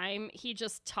in time, he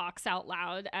just talks out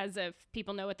loud as if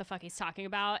people know what the fuck he's talking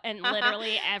about. And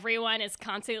literally everyone is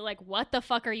constantly like, what the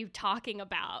fuck are you talking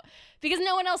about? Because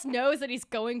no one else knows that he's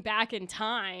going back in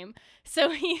time. So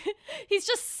he's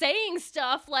just saying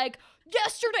stuff like,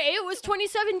 yesterday it was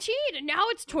 2017 and now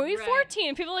it's 2014. Right.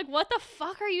 And people are like, what the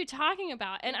fuck are you talking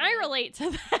about? And I relate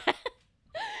to that.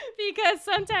 Because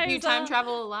sometimes you time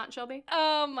travel a lot, Shelby?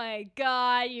 Oh my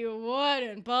god, you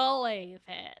wouldn't believe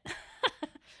it.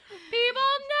 People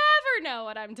never know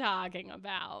what I'm talking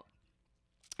about.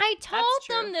 I told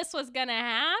them this was gonna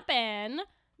happen.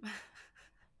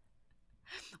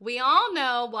 We all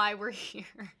know why we're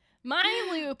here. My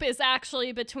loop is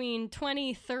actually between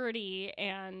 2030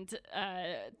 and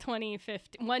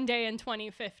 2015. One day in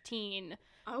 2015.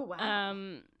 Oh wow.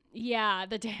 Yeah,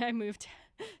 the day I moved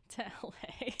to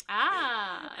LA.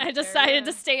 I decided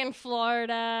to stay in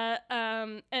Florida,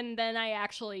 and then I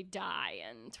actually die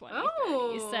in 2030.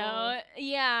 Oh. So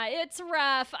yeah, it's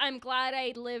rough. I'm glad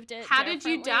I lived it. How did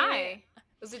you die?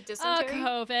 Was it dysentery?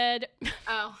 COVID.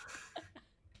 Oh.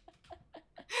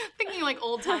 Thinking like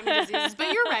old time diseases,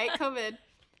 but you're right. COVID.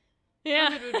 Yeah.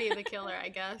 COVID would be the killer, I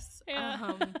guess.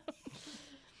 Yeah.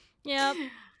 Yep.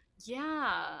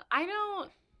 Yeah.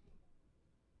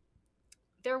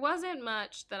 There wasn't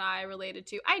much that I related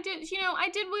to. I did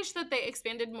wish that they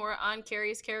expanded more on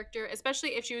Carrie's character, especially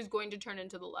if she was going to turn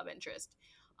into the love interest.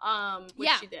 Which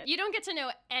she did. You don't get to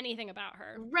know anything about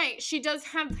her. Right. She does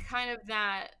have kind of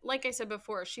that, like I said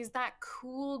before, she's that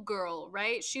cool girl,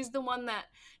 right? She's the one that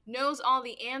knows all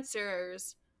the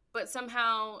answers, but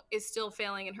somehow is still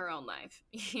failing in her own life.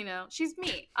 You know, she's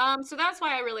me. So that's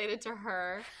why I related to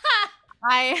her.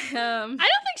 I don't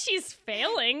think she's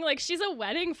failing. Like, she's a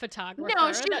wedding photographer. No,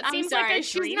 I'm sorry.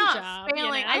 She's not job,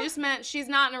 failing. You know? I just meant she's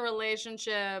not in a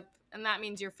relationship, and that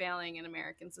means you're failing in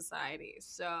American society.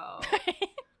 So,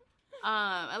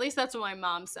 at least that's what my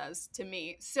mom says to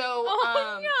me. So,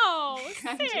 no,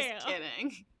 I'm just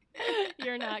kidding.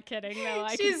 You're not kidding, though.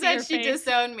 She said she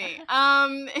disowned me.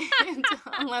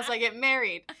 Unless I get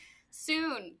married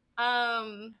soon.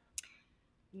 No.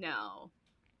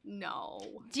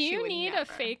 Do you need a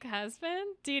fake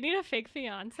husband? Do you need a fake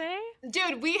fiance?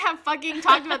 Dude, we have fucking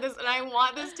talked about this, and I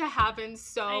want this to happen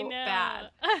so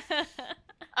bad.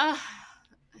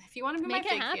 If you want to be my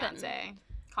fake fiance,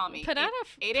 call me. Put out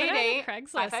a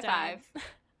 888-555-1111.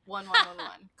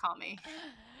 Call me.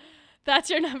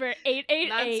 That's your number,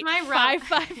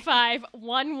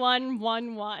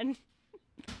 888-555-1111.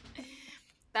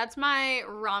 That's my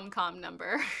rom-com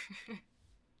number.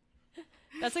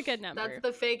 That's a good number. That's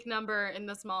the fake number in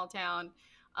the small town.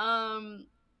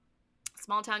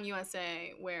 Small town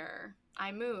USA, where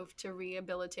I moved to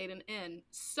rehabilitate an inn.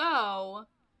 So,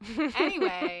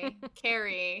 anyway,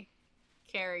 Carrie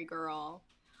girl.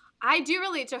 I do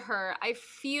relate to her. I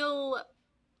feel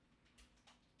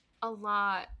a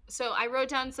lot. So I wrote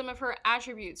down some of her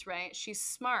attributes, right? She's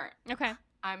smart. Okay.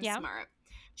 I'm smart.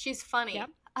 She's funny. Yep.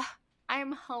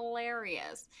 I'm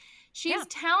hilarious. She's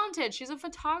talented. She's a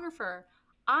photographer.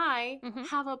 I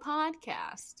have a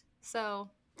podcast. So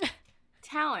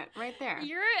talent right there.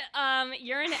 You're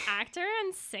an actor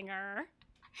and singer.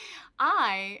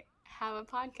 I have a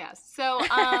podcast. So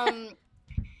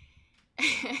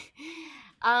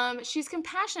she's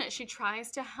compassionate. She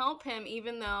tries to help him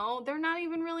even though they're not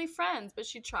even really friends, but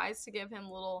she tries to give him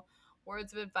little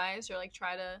words of advice or like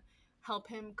try to help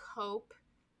him cope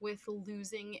with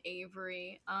losing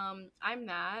Avery. I'm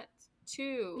that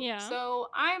too. Yeah. So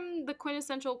I'm the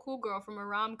quintessential cool girl from a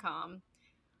rom-com.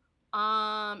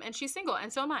 And she's single,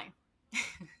 and so am I.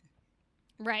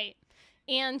 Right.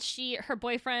 And her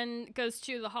boyfriend goes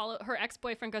to her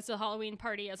ex-boyfriend goes to the Halloween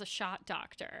party as a shot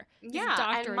doctor.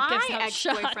 Yeah, and my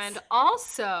ex-boyfriend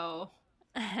also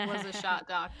was a shot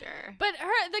doctor. But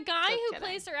the guy who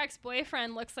plays her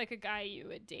ex-boyfriend looks like a guy you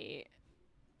would date.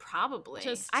 Probably.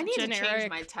 Just I need generic, to change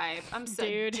my type. I'm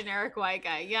so generic white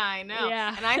guy. Yeah, I know.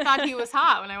 Yeah. And I thought he was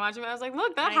hot when I watched him. I was like,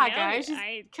 look, that hot guy.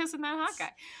 She's kissing that hot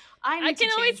guy. I can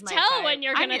always tell when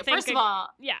you're gonna think. First of all,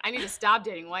 I need to stop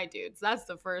dating white dudes. That's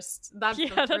the first. That's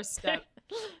the first step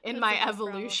in my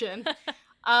evolution.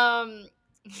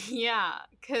 Yeah,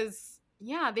 because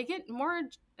they get more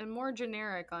and more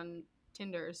generic on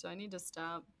Tinder, so I need to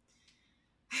stop.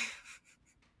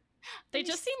 They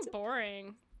just seem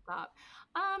boring. Stop.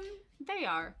 They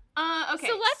are. Okay.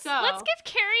 So let's give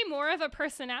Carrie more of a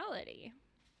personality.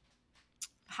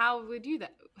 How would we do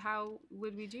that? Well,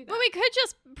 we could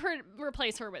just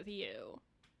replace her with you.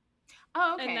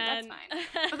 Oh, okay, that's fine.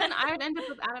 But then I would end up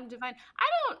with Adam Devine.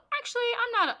 I'm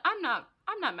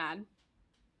not mad.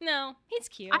 No, he's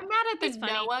cute. I'm mad at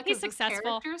Noah because his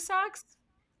successful. character sucks.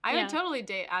 I would totally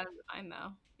date Adam Devine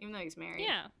though, even though he's married.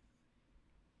 Yeah.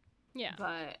 Yeah.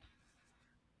 But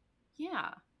yeah,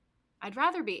 I'd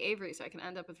rather be Avery so I can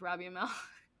end up with Robbie Amell,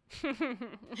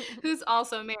 who's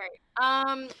also married.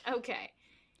 Okay.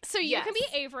 So you can be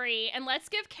Avery, and let's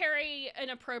give Carrie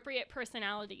an appropriate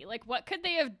personality. Like, what could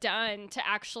they have done to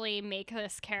actually make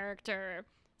this character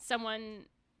someone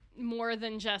more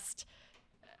than just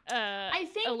a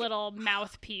little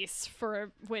mouthpiece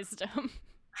for wisdom?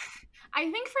 I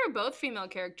think for both female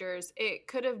characters, it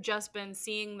could have just been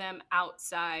seeing them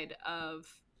outside of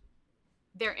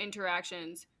their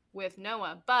interactions with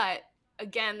Noah. But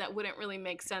again, that wouldn't really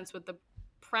make sense with the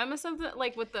premise of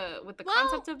with the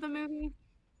concept of the movie.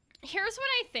 Here's what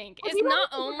I think: is not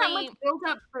only that much build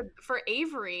up for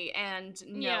Avery and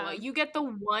Noah. You get the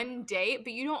one date,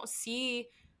 but you don't see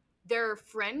their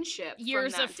friendship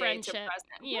years from that of friendship. Day to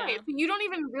present. Yeah, right. You don't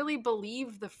even really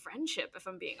believe the friendship, if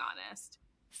I'm being honest.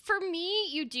 For me,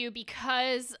 you do,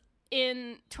 because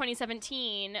in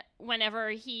 2017,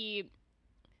 whenever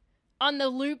on the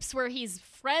loops where he's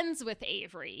friends with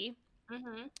Avery,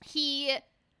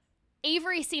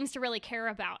 Avery seems to really care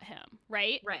about him,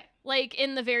 right? Right. Like,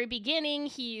 in the very beginning,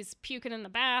 he's puking in the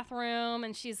bathroom,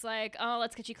 and she's like, oh,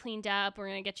 let's get you cleaned up. We're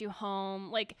going to get you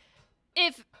home. Like,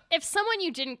 if someone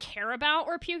you didn't care about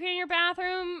were puking in your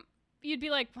bathroom, you'd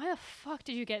be like, why the fuck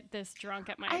did you get this drunk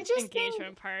at my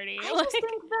engagement party? I just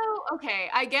think, though, okay,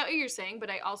 I get what you're saying,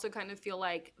 but I also kind of feel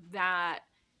like that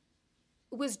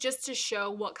was just to show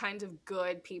what kinds of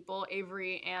good people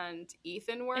Avery and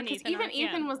Ethan were. Because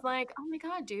Ethan was like, oh my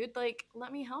God, dude, like,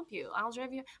 let me help you. I'll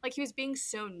drive you. Like, he was being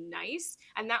so nice.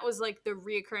 And that was like the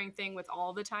reoccurring thing with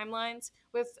all the timelines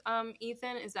with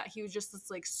Ethan, is that he was just this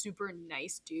like super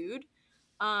nice dude.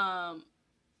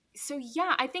 So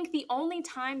yeah, I think the only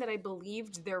time that I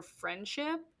believed their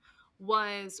friendship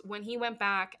was when he went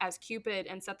back as Cupid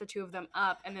and set the two of them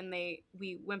up, and then we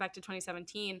went back to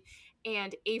 2017,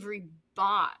 and Avery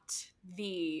bought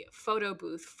the photo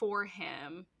booth for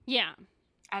him. Yeah.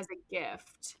 As a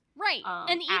gift. Right.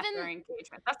 And at their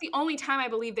engagement. That's the only time I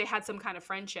believe they had some kind of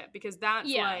friendship, because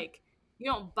that's like, you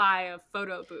don't buy a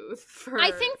photo booth for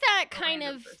I think that kind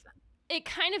of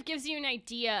gives you an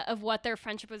idea of what their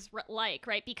friendship was like,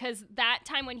 right? Because that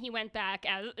time when he went back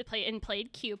and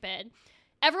played Cupid,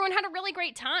 everyone had a really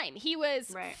great time. He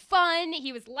was fun.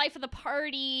 He was life of the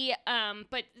party,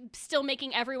 but still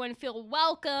making everyone feel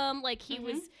welcome. Like, he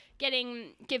was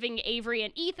giving Avery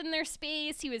and Ethan their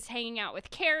space. He was hanging out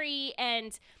with Carrie,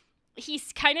 and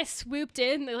he's kind of swooped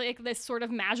in like this sort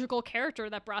of magical character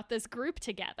that brought this group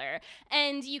together.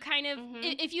 And you kind of,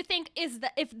 if you think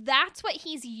if that's what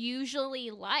he's usually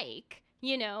like,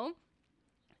 you know,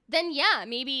 then yeah,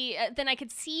 maybe then I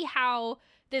could see how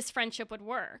this friendship would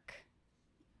work.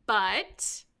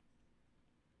 But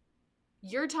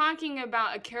you're talking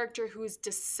about a character who's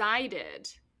decided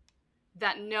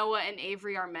that Noah and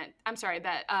Avery are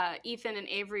that Ethan and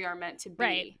Avery are meant to be.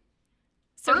 Right.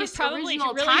 So he's probably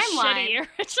really shitty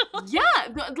original. Yeah,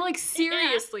 like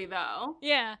seriously though.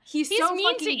 Yeah. He's so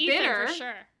mean fucking to bitter. Ethan for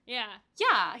sure. Yeah.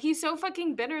 Yeah, he's so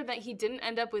fucking bitter that he didn't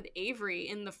end up with Avery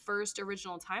in the first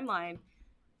original timeline,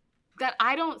 that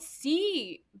I don't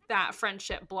see that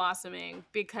friendship blossoming,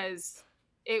 because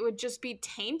it would just be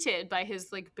tainted by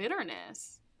his like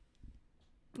bitterness.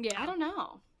 Yeah. I don't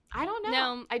know.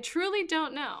 No. I truly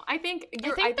don't know. I think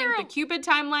the Cupid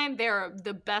timeline, they're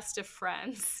the best of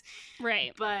friends.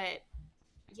 Right. But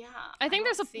yeah. I think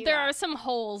there are some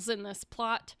holes in this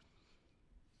plot.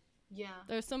 Yeah.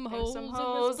 There's some holes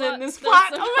in this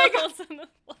plot. Oh my God.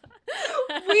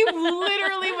 We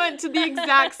literally went to the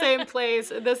exact same place.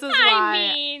 This is why.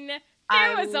 I mean,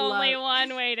 there was only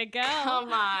one way to go.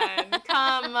 Come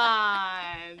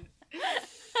on.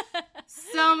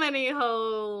 So many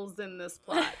holes in this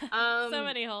plot. So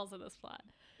many holes in this plot.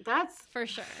 That's for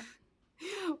sure.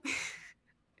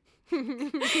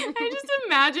 I just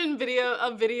imagine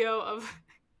a video of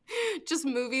just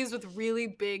movies with really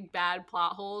big bad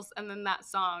plot holes, and then that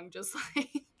song just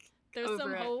like there's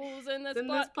some holes in this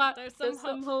plot. There's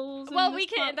some holes. Well, we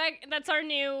can. That's our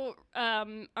new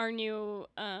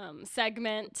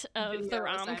segment of video the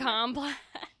rom-com.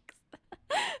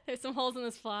 There's some holes in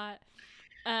this plot.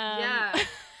 Yeah.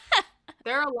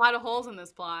 There are a lot of holes in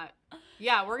this plot.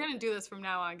 Yeah, we're gonna do this from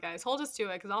now on, guys. Hold us to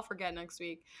it, because I'll forget next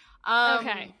week.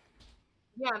 Okay.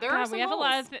 Yeah, there are some we have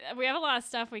holes. we have a lot of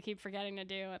stuff we keep forgetting to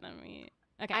do, and then we.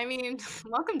 Okay. I mean,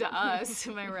 welcome to us.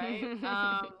 Am I right?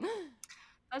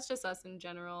 That's just us in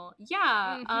general.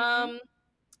 Yeah. Mm-hmm.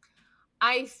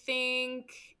 I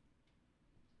think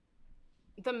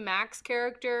the Max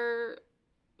character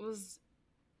was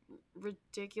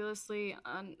ridiculously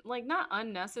not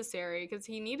unnecessary, because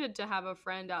he needed to have a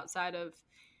friend outside of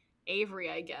Avery,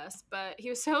 I guess, but he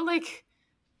was so he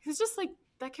was just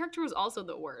that character was also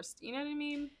the worst, you know what I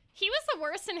mean? He was the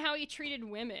worst in how he treated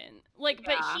women. But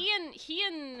he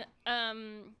and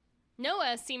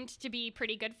Noah seemed to be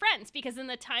pretty good friends, because in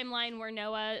the timeline where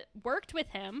Noah worked with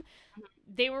him,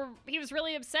 he was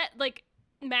really upset.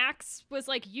 Max was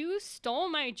like, you stole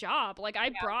my job.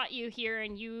 I brought you here,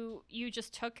 and you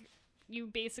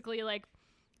basically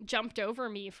jumped over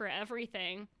me for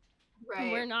everything. Right.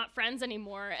 And we're not friends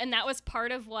anymore. And that was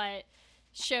part of what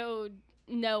showed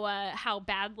Noah how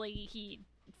badly he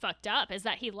fucked up, is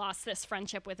that he lost this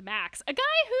friendship with Max, a guy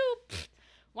who,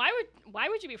 why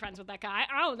would you be friends with that guy?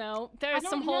 I don't know. There's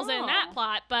some holes in that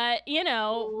plot, but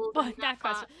that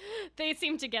question, they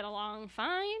seem to get along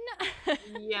fine.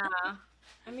 Yeah.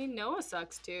 I mean, Noah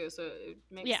sucks too, so it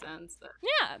makes sense that.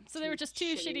 Yeah, so they were just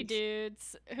two shitty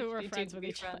dudes who were friends with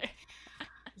each other.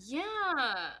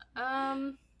 Yeah.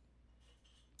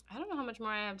 I don't know how much more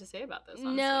I have to say about this,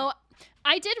 honestly. No,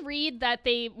 I did read that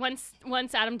they once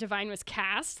Adam Devine was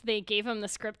cast, they gave him the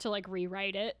script to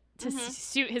rewrite it to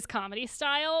suit his comedy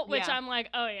style, which I'm like,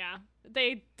 oh yeah,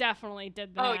 they definitely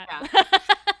did that. Oh yeah.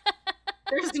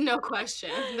 There's no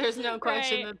question. There's no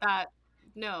question that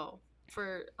no,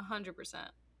 for 100%.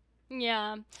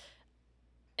 Yeah.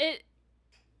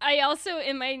 I also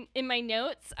in my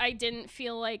notes, I didn't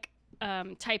feel like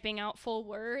typing out full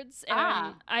words,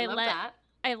 and I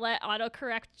let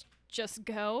autocorrect just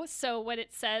go. So what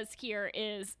it says here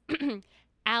is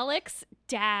Alex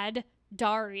dad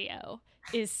Dario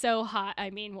is so hot. I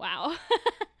mean, wow.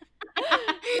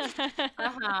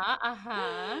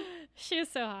 She is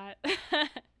so hot.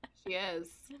 She is.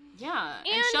 Yeah.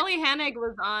 And Shelly Hannig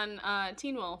was on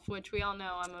Teen Wolf, which we all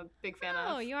know I'm a big fan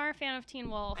of. Oh, you are a fan of Teen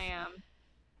Wolf. I am.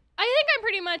 I think I'm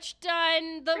pretty much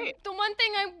done. The one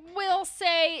thing I will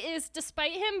say is,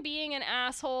 despite him being an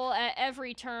asshole at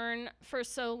every turn for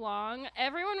so long,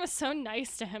 everyone was so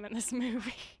nice to him in this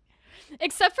movie.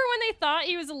 Except for when they thought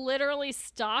he was literally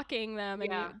stalking them,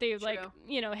 and they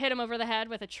hit him over the head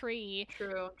with a tree.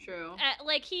 True.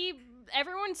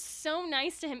 Everyone's so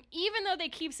nice to him, even though they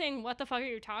keep saying, what the fuck are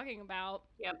you talking about?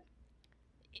 Yep.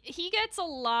 He gets a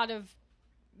lot of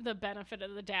the benefit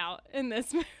of the doubt in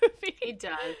this movie. He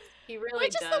does. He really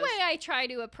does. Which is the way I try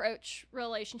to approach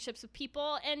relationships with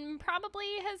people, and probably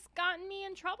has gotten me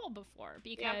in trouble before,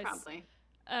 because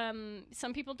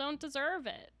some people don't deserve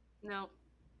it. No.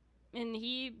 And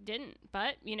he didn't,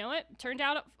 but you know what? Turned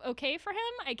out okay for him.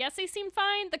 I guess he seemed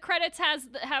fine. The credits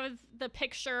have the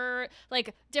picture,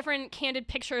 different candid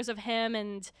pictures of him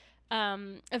and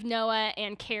of Noah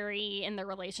and Carrie in their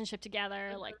relationship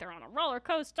together. They're on a roller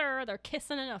coaster, they're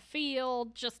kissing in a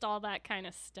field, just all that kind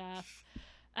of stuff.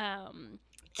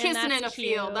 Kissing in a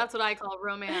field, that's what I call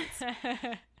romance.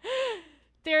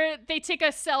 They take a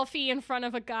selfie in front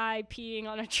of a guy peeing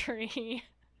on a tree.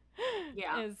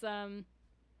 Yeah.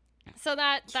 So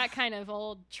that kind of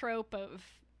old trope of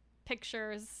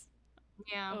pictures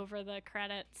over the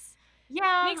credits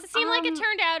makes it seem like it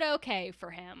turned out okay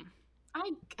for him.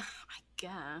 I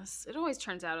guess. It always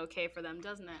turns out okay for them,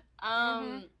 doesn't it?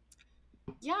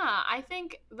 Yeah, I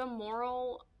think the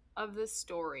moral of this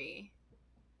story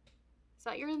is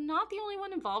that you're not the only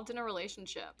one involved in a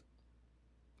relationship.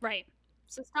 Right.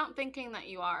 So stop thinking that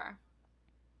you are.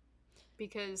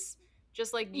 Because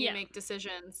just like you make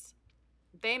decisions,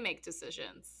 they make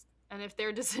decisions. And if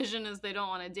their decision is they don't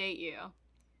want to date you,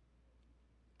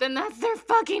 then that's their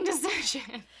fucking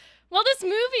decision. Well, this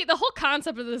movie, the whole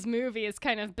concept of this movie is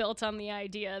kind of built on the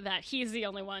idea that he's the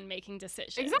only one making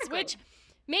decisions. Exactly. Which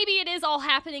maybe it is all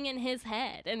happening in his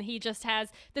head, and he just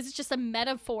has, this is just a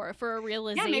metaphor for a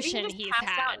realization maybe he just he's passed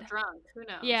had. Out drunk. Who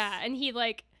knows? Yeah, and he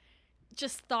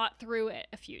just thought through it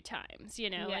a few times,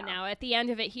 and now at the end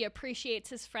of it, he appreciates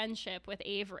his friendship with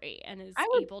Avery and is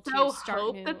able to start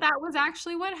hope new. that was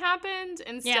actually what happened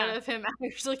instead of him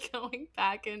actually going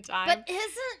back in time. But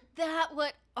isn't that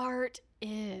what art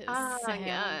is?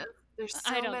 Yeah. There's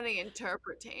so many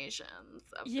interpretations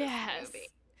of this movie.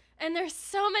 And there's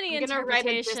so many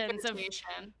interpretations of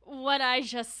what I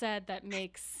just said that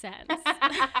makes sense.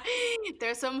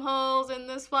 There's some holes in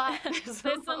this plot. There's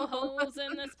some holes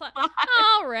in this plot.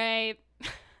 All right.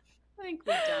 I think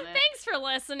we've done it. Thanks for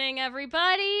listening,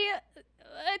 everybody.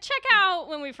 Check out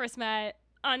When We First Met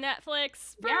on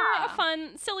Netflix for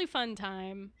a silly fun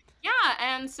time. Yeah,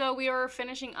 and so we are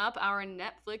finishing up our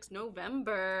Netflix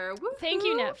November. Woo-hoo. Thank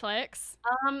you, Netflix.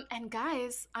 And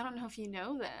guys, I don't know if you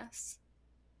know this.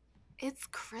 It's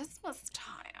Christmas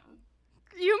time.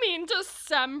 You mean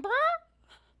December?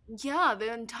 Yeah,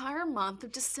 the entire month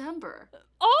of December.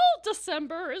 All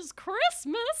December is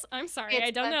Christmas. I'm sorry,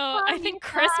 I don't know. I think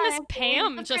Christmas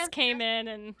Pam just came in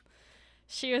and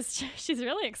she's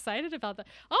really excited about that.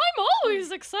 I'm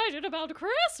always excited about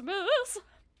Christmas.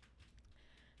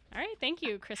 All right, thank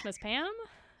you, Christmas Pam.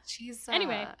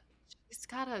 Anyway, she's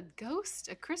got a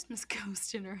Christmas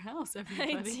ghost in her house,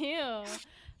 everybody. I do.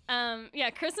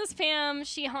 Yeah, Christmas Pam,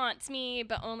 she haunts me,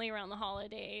 but only around the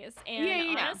holidays.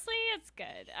 And honestly, it's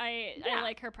good. I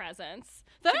like her presence.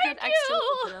 Thank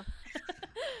you!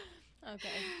 Okay.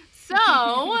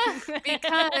 So,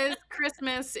 because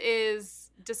Christmas is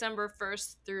December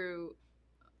 1st through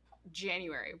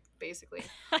January, basically,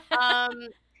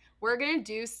 we're going to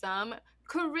do some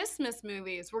Christmas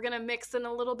movies. We're going to mix in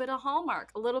a little bit of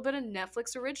Hallmark, a little bit of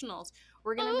Netflix originals.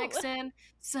 We're going to mix in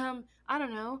some, I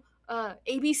don't know,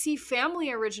 ABC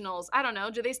Family originals. I don't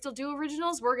know. Do they still do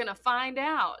originals? We're going to find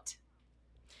out.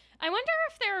 I wonder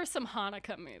if there are some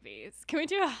Hanukkah movies. Can we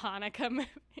do a Hanukkah movie?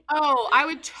 Oh, I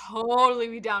would totally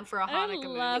be down for a Hanukkah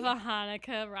movie. I love a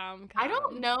Hanukkah rom-com. I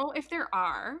don't know if there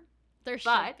are. There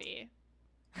should be.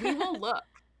 We will look.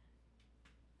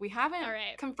 We haven't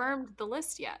confirmed the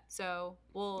list yet, so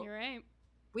You're right.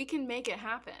 We can make it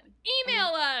happen.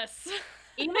 Email us!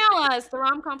 Email us,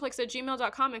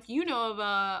 theromcomplex@gmail.com, if you know of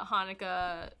a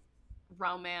Hanukkah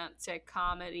romantic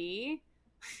comedy.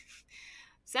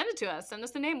 Send it to us. Send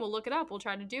us the name. We'll look it up. We'll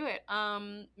try to do it.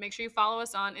 Make sure you follow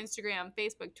us on Instagram,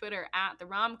 Facebook, Twitter,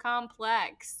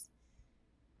 @theromcomplex.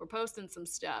 We're posting some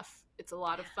stuff. It's a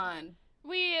lot of fun.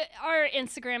 Our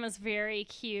Instagram is very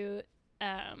cute.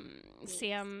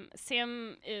 Sam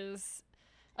is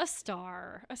a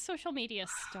star, a social media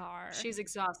star. She's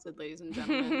exhausted, ladies and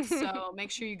gentlemen. So make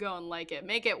sure you go and like it.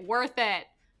 Make it worth it.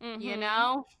 You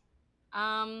know?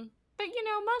 But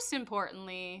most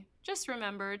importantly, just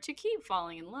remember to keep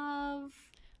falling in love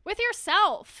with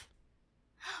yourself.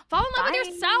 Fall in love with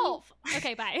yourself.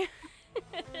 Okay, bye.